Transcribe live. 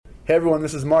Hey everyone,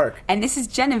 this is Mark. And this is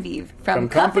Genevieve from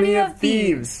Company of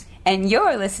Thieves. And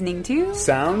you're listening to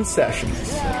Sound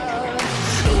Sessions.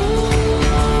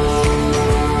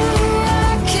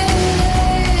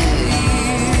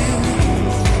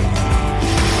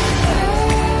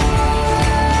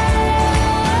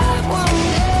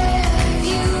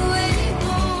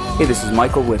 Hey, this is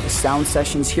Michael with Sound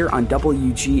Sessions here on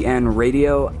WGN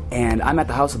Radio, and I'm at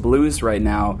the House of Blues right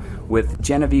now with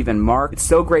Genevieve and Mark. It's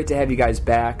so great to have you guys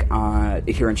back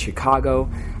here in Chicago.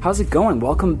 How's it going?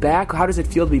 Welcome back. How does it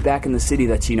feel to be back in the city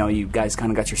that, you guys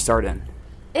kind of got your start in?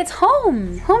 It's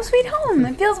home. Home sweet home.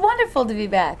 It feels wonderful to be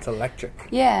back. It's electric.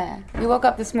 Yeah. We woke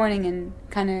up this morning and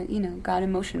kind of, got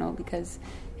emotional because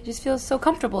it just feels so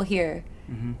comfortable here.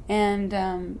 Mm-hmm.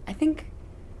 And I think...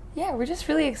 yeah, we're just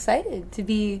really excited to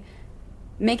be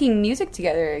making music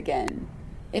together again.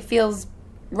 It feels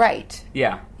right.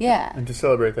 Yeah. Yeah. And to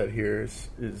celebrate that here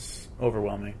is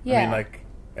overwhelming. Yeah. I mean,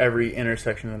 every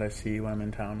intersection that I see when I'm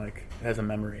in town, has a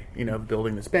memory, of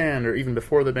building this band or even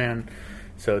before the band.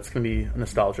 So it's going to be a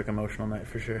nostalgic, emotional night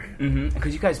for sure. Mm-hmm.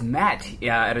 Because you guys met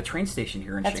at a train station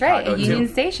here in That's Chicago. That's right, at Union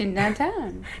Station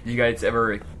downtown. Did you guys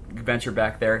ever venture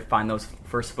back there, find those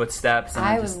first footsteps? And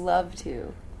I would love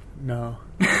to. No.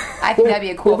 I think that'd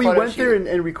be a cool photo we went shoot. there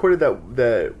and recorded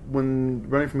that when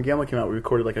Running from Gambling came out, we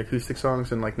recorded acoustic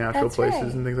songs in natural That's places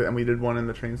right. and things like that, and we did one in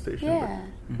the train station. Yeah.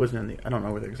 But it wasn't I don't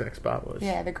know where the exact spot was.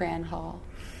 Yeah, the Grand Hall.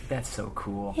 That's so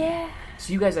cool. Yeah.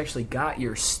 So you guys actually got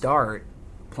your start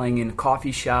playing in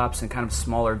coffee shops and kind of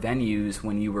smaller venues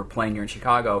when you were playing here in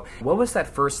Chicago. What was that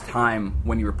first time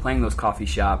when you were playing those coffee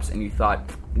shops and you thought,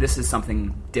 this is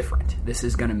something different? This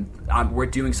is we're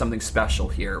doing something special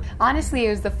here. Honestly, it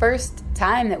was the first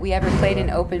time that we ever played an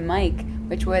open mic,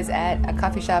 which was at a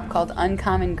coffee shop called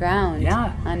Uncommon Ground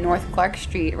on North Clark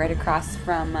Street, right across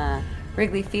from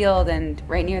Wrigley Field and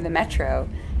right near the Metro.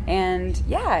 And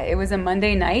yeah, it was a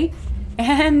Monday night,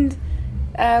 and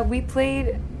we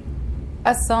played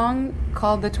a song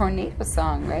called the Tornado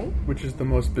Song, right? Which is the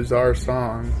most bizarre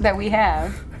song that we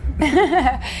have.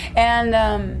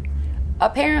 And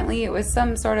apparently it was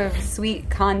some sort of sweet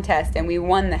contest, and we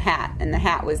won the hat, and the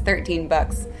hat was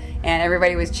 $13, and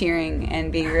everybody was cheering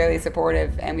and being really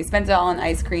supportive, and we spent it all on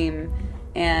ice cream,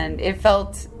 and it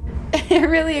felt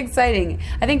really exciting.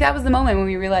 I think that was the moment when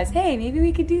we realized, hey, maybe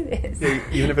we could do this. Yeah,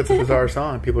 even if it's a bizarre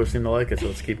song, people seem to like it, so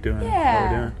let's keep doing what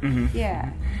we're doing. Mm-hmm.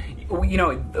 Yeah.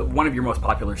 One of your most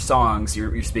popular songs,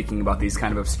 you're speaking about these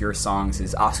kind of obscure songs,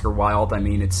 is Oscar Wilde. I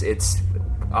mean, it's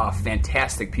a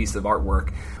fantastic piece of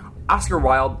artwork. Oscar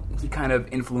Wilde, he kind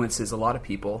of influences a lot of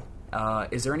people.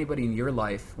 Is there anybody in your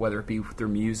life, whether it be through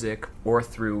music or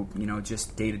through,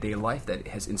 just day-to-day life, that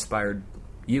has inspired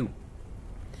you?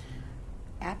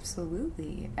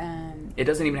 Absolutely. It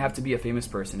doesn't even have to be a famous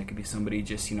person. It could be somebody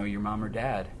just, your mom or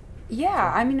dad.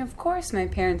 Yeah, I mean, of course my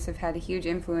parents have had a huge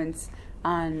influence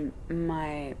on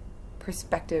my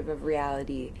perspective of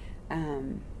reality.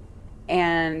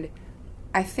 And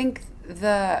I think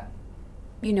the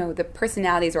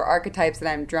personalities or archetypes that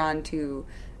I'm drawn to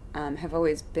have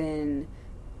always been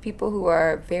people who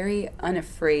are very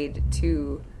unafraid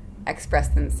to express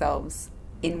themselves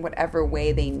in whatever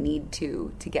way they need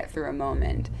to get through a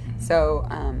moment. Mm-hmm. So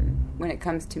when it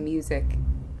comes to music,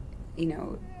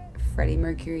 Freddie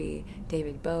Mercury,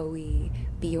 David Bowie,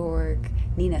 Bjork,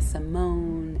 Nina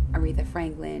Simone, Aretha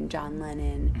Franklin, John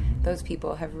Lennon, those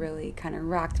people have really kind of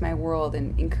rocked my world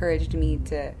and encouraged me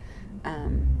to,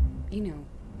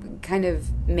 kind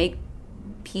of make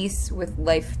peace with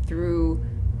life through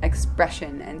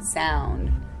expression and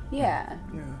sound. Yeah.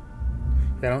 Yeah,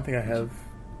 I don't think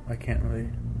I can't really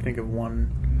think of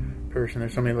one person.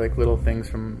 There's so many little things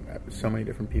from so many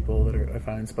different people that I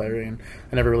find inspiring, and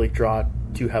I never really draw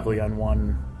too heavily on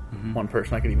one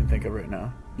person I could even think of right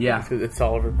now. Yeah, it's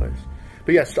all over the place.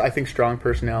 But yes, I think strong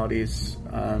personalities,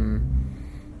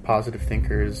 positive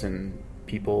thinkers, and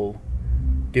people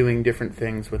doing different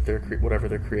things with their whatever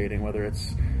they're creating, whether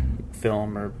it's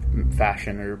film or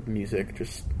fashion or music,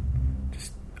 just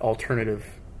alternative.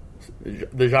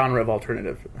 The genre of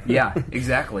alternative. Yeah,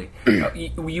 exactly.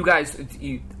 You guys,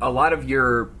 a lot of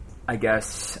your, I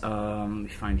guess, let me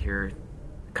find here,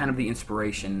 kind of the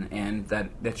inspiration and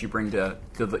that you bring to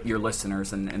your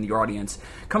listeners and your audience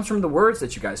comes from the words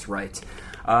that you guys write.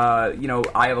 I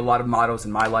have a lot of mottos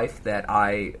in my life that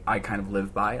I kind of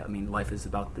live by. I mean, life is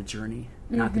about the journey,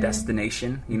 not the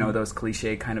destination, those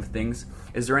cliche kind of things.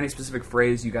 Is there any specific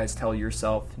phrase you guys tell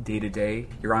yourself day to day?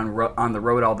 You're on the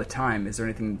road all the time. Is there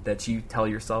anything that you tell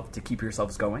yourself to keep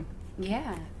yourselves going?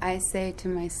 Yeah, I say to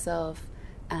myself,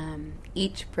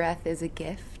 each breath is a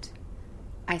gift.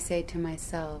 I say to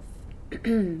myself,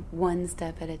 one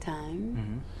step at a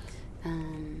time.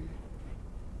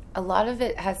 a lot of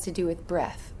it has to do with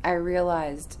breath. I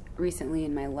realized recently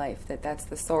in my life that that's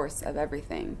the source of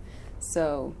everything.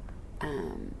 So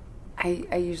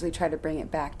I usually try to bring it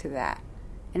back to that,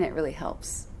 and it really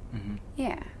helps. Mm-hmm.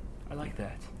 Yeah. I like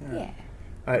that. Yeah.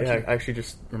 I actually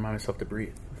just remind myself to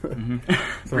breathe.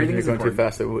 Mm-hmm. Breathing is going too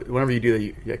fast. Whenever you do that,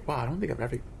 you're like, wow, I don't think I've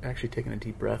ever actually taken a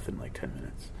deep breath in like 10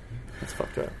 minutes. That's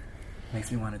fucked up. Makes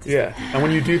me want to. Yeah, and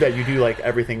when you do that, you do like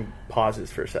everything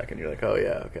pauses for a second. You're like, oh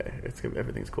yeah, okay,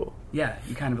 everything's cool. Yeah,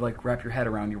 you kind of like wrap your head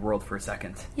around your world for a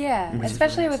second. Yeah,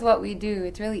 especially with what we do,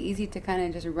 it's really easy to kind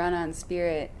of just run on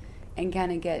spirit and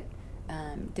kind of get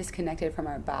disconnected from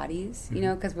our bodies, you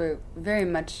know, because we're very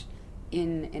much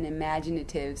in an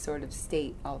imaginative sort of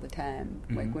state all the time,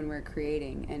 like when we're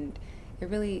creating, and it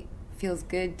really feels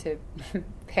good to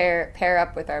pair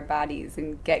up with our bodies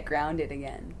and get grounded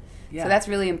again. Yeah. So that's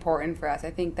really important for us.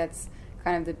 I think that's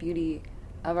kind of the beauty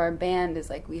of our band is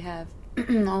like we have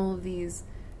all of these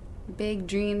big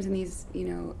dreams and these, you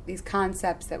know, these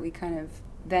concepts that we kind of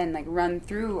then like run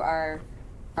through our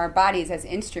bodies as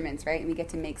instruments, right? And we get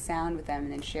to make sound with them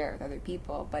and then share it with other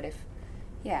people. But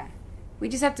we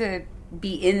just have to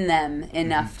be in them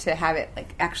enough to have it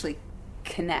like actually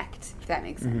connect, if that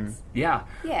makes sense. Yeah.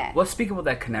 Let's speak about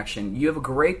that connection. You have a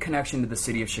great connection to the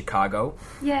city of Chicago.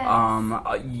 Yes.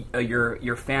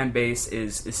 Your fan base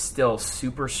is still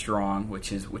super strong,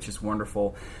 which is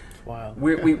wonderful. It's wild.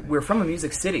 We're from a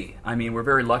music city. I mean, we're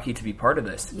very lucky to be part of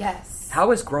this. Yes.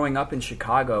 How has growing up in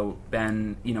Chicago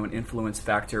been, you know, an influence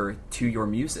factor to your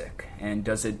music? And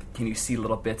can you see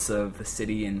little bits of the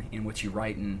city in what you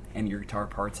write and your guitar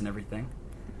parts and everything?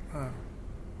 I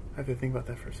have to think about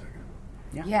that for a second.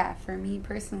 Yeah, for me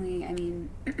personally, I mean,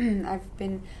 I've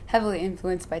been heavily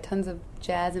influenced by tons of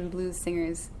jazz and blues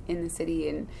singers in the city,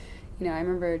 and, you know, I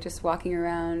remember just walking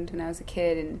around when I was a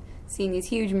kid and seeing these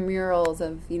huge murals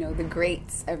of, you know, the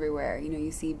greats everywhere. You know,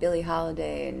 you see Billie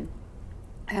Holiday, and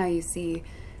you see,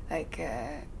 like,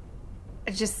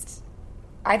 just,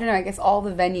 I don't know, I guess all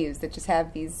the venues that just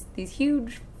have these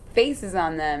huge faces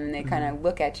on them, and they kind of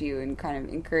look at you and kind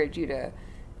of encourage you to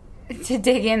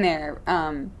dig in there.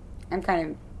 I'm kind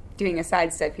of doing a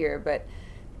sidestep here, but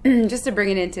just to bring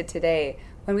it into today,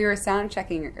 when we were sound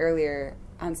checking earlier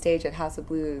on stage at House of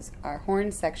Blues, our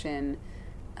horn section,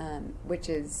 which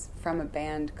is from a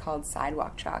band called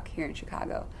Sidewalk Chalk here in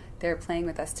Chicago, they're playing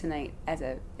with us tonight as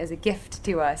a gift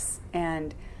to us,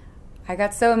 and I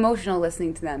got so emotional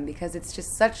listening to them because it's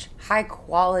just such high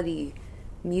quality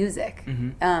music,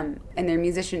 and their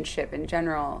musicianship in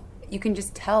general. You can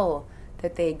just tell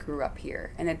that they grew up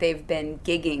here and that they've been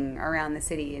gigging around the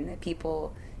city, and that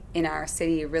people in our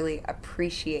city really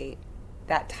appreciate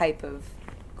that type of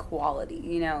quality.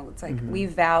 You know, it's like we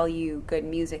value good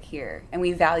music here, and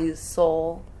we value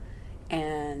soul,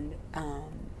 and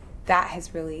that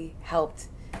has really helped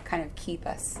kind of keep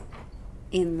us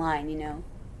in line, you know.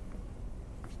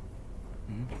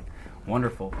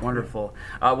 Wonderful.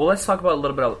 Well, let's talk about a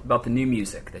little bit about the new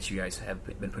music that you guys have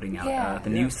been putting out. The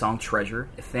new song "Treasure,"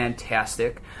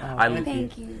 fantastic.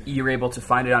 Thank you. You're able to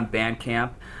find it on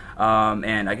Bandcamp,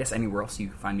 and I guess anywhere else you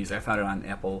can find music. I found it on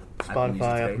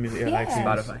Spotify,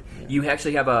 Spotify. Yeah. You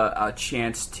actually have a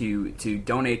chance to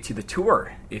donate to the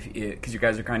tour because you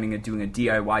guys are kind of doing a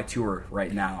DIY tour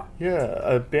right now.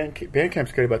 Yeah,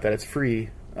 Bandcamp's great about that. It's free,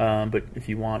 but if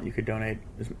you want, you could donate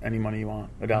any money you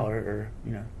want, $1 or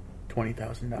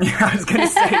 $20,000. I was going to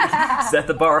say, set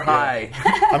the bar high.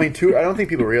 I mean, I don't think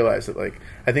people realize that. Like,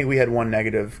 I think we had one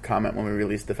negative comment when we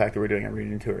released the fact that we're doing a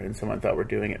reunion tour, and someone thought we're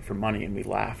doing it for money, and we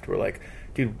laughed. We're like,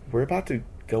 dude, we're about to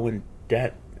go in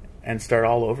debt and start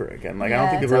all over again. Like, I don't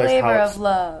think people realize how of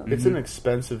love. It's an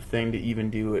expensive thing to even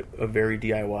do a very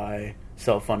DIY,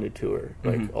 self-funded tour,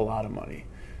 like a lot of money.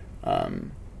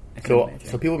 So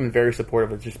people have been very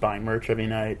supportive of just buying merch every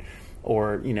night,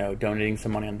 or donating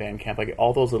some money on Bandcamp. Like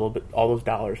all those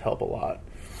dollars help a lot.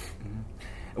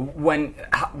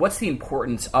 What's the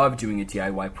importance of doing a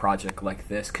DIY project like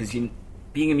this? Because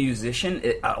being a musician,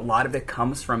 a lot of it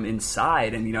comes from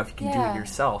inside, and if you can do it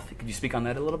yourself. Could you speak on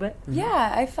that a little bit?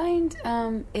 Yeah, I find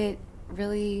it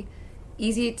really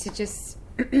easy to just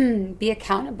be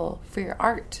accountable for your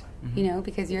art.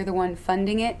 Because you're the one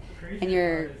funding it, and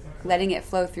you're letting it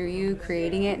flow through you,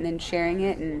 creating it, and then sharing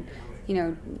it, and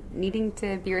needing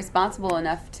to be responsible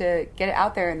enough to get it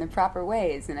out there in the proper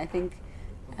ways. And I think,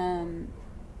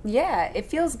 it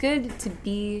feels good to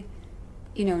be,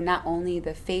 not only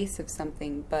the face of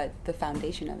something, but the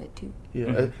foundation of it too.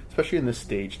 Yeah, especially in this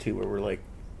stage too, where we're like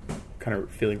kind of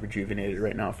feeling rejuvenated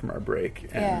right now from our break.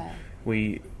 And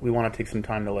we want to take some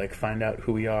time to like find out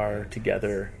who we are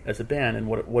together as a band and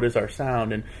what is our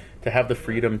sound, and to have the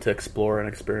freedom to explore and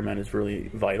experiment is really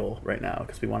vital right now,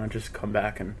 because we want to just come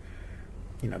back and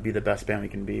be the best band we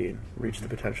can be and reach the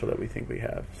potential that we think we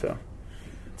have. So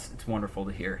it's wonderful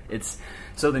to hear.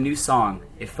 So the new song,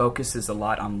 it focuses a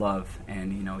lot on love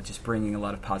and just bringing a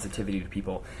lot of positivity to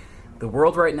people. The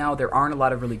world right now, there aren't a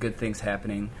lot of really good things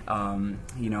happening.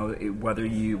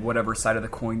 Whatever side of the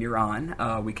coin you're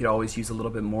on, we could always use a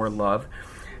little bit more love.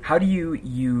 How do you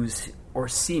use or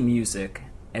see music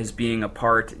as being a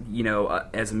part,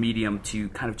 as a medium to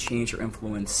kind of change or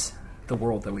influence the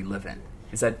world that we live in?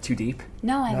 Is that too deep?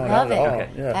 No, I love it. Okay.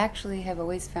 Yeah. I actually have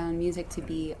always found music to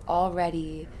be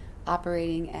already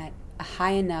operating at a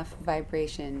high enough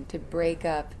vibration to break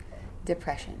up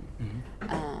depression.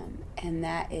 And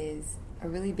that is a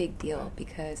really big deal,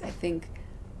 because I think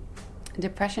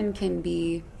depression can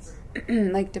be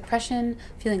like depression,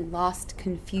 feeling lost,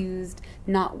 confused,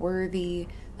 not worthy,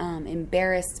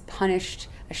 embarrassed, punished,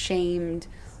 ashamed,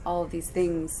 all of these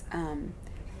things.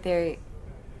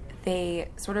 They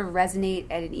sort of resonate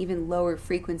at an even lower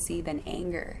frequency than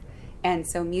anger. And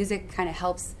so music kind of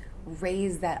helps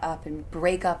raise that up and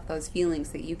break up those feelings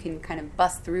so that you can kind of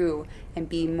bust through and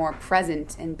be more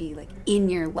present and be like in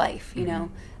your life,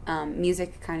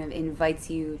 music kind of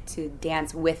invites you to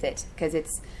dance with it, because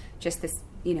it's just this,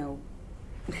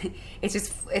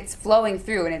 it's flowing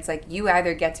through, and it's like you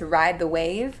either get to ride the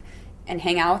wave and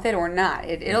hang out with it or not.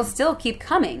 It'll still keep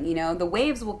coming, the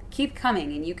waves will keep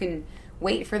coming, and you can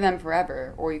wait for them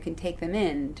forever, or you can take them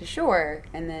in to shore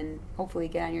and then hopefully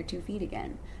get on your 2 feet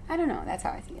again. I don't know. That's how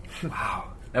I see it.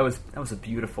 Wow. That was a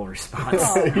beautiful response.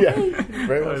 Yeah,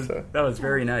 very well so. That was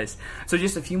very nice. So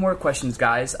just a few more questions,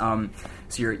 guys. So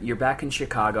you're back in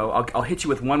Chicago. I'll hit you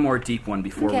with one more deep one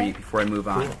before I move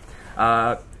on.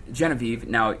 Cool. Genevieve,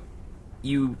 now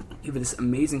you have this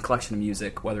amazing collection of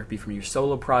music, whether it be from your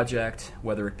solo project,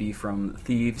 whether it be from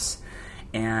Thieves,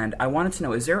 and I wanted to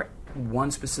know, is there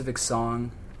one specific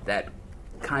song that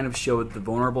kind of showed the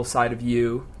vulnerable side of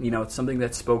you, something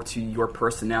that spoke to your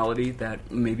personality that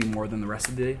maybe more than the rest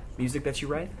of the music that you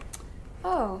write?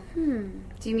 Do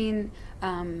you mean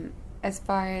as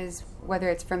far as whether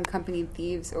it's from Company of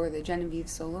Thieves or the Genevieve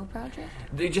solo project?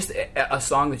 Just a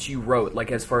song that you wrote,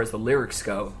 like as far as the lyrics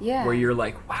go, where you're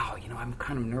like, wow, I'm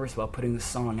kind of nervous about putting this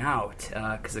song out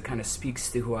because it kind of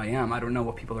speaks to who I am. I don't know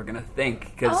what people are going to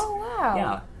think. Oh, wow.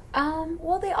 Yeah.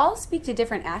 Well, they all speak to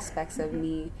different aspects of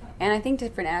me, and I think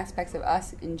different aspects of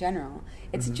us in general.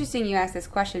 It's interesting you ask this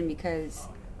question, because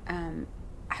I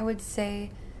would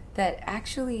say that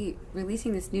actually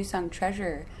releasing this new song,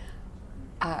 Treasure,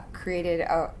 created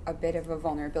a bit of a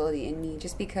vulnerability in me,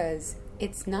 just because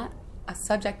it's not a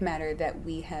subject matter that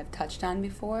we have touched on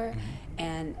before,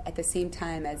 and at the same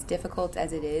time, as difficult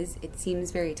as it is, it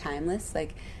seems very timeless.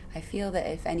 Like, I feel that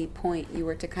if any point you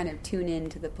were to kind of tune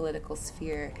into the political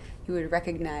sphere, you would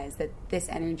recognize that this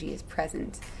energy is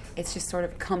present. It's just sort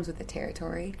of comes with the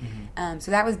territory.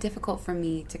 So that was difficult for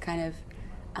me to kind of,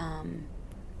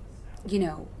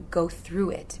 go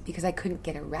through it, because I couldn't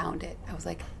get around it. I was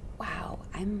like, wow,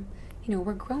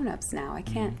 we're grown-ups now. I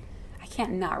can't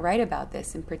not write about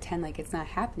this and pretend like it's not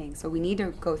happening. So we need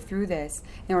to go through this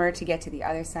in order to get to the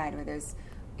other side where there's,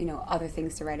 other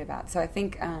things to write about. So I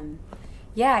think,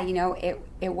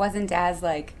 it wasn't as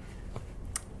like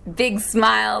big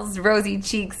smiles, rosy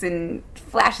cheeks, and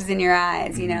flashes in your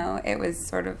eyes, It was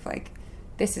sort of like,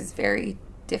 this is very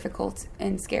difficult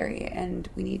and scary, and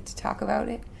we need to talk about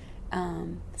it. I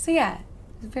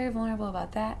was very vulnerable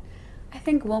about that. I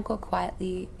think Won't Go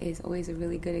Quietly is always a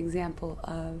really good example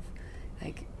of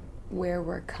like where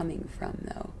we're coming from,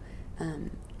 though,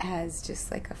 as just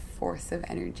like a force of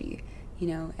energy,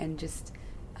 and just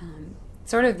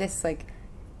sort of this like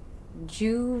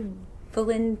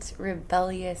jubilant,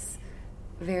 rebellious,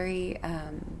 very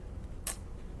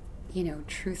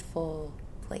truthful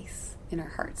place in our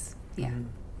hearts. Yeah.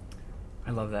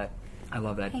 I love that.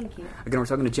 Thank you. Again, we're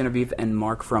talking to Genevieve and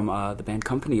Marc from the band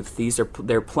Company of Thieves.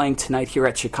 They're playing tonight here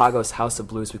at Chicago's House of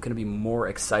Blues. We couldn't be more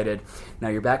excited. Now,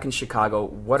 you're back in Chicago.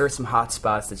 What are some hot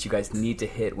spots that you guys need to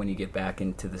hit when you get back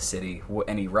into the city?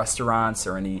 Any restaurants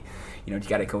or any, you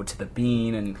got to go to the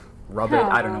Bean and rub it?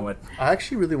 I don't know what. I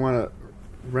actually really want to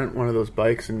rent one of those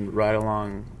bikes and ride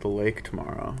along the lake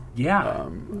tomorrow. Yeah.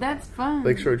 That's fun.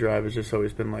 Lakeshore Drive has just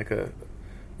always been like a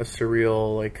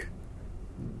surreal, like,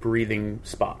 breathing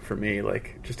spot for me,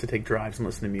 like just to take drives and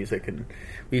listen to music. And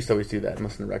we used to always do that and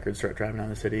listen to records, start driving down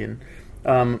the city. And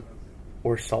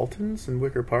or Sultan's in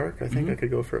Wicker Park. I think I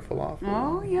could go for a falafel.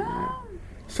 Oh yeah.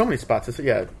 So many spots. It's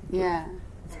Yeah.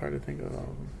 It's hard to think of all of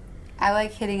them. I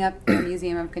like hitting up the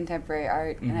Museum of Contemporary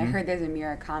Art, and I heard there's a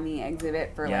Murakami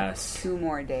exhibit for like 2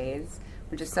 more days,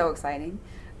 which is so exciting.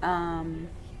 I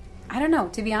don't know.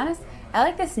 To be honest, I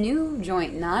like this new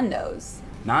joint, Nando's.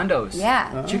 Nando's?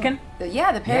 Yeah. Chicken? The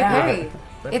peri-peri.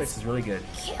 That place is really good.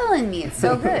 Killing me. It's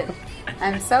so good.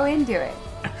 I'm so into it.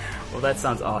 Well, that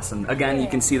sounds awesome. Again, you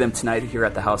can see them tonight here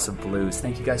at the House of Blues.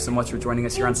 Thank you guys so much for joining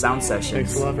us here on Sound Sessions.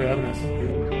 Thanks a lot for having us.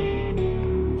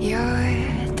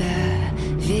 You're the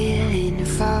villain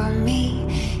for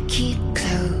me. Keep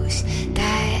close,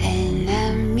 die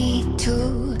enemy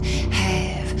to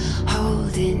have,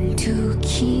 holding to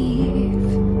keep.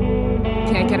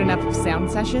 Can't get enough of Sound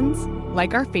Sessions?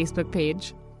 Like our Facebook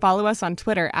page, follow us on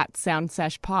Twitter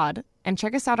 @SoundSeshPod, and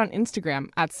check us out on Instagram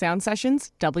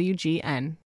 @SoundSessionsWGN.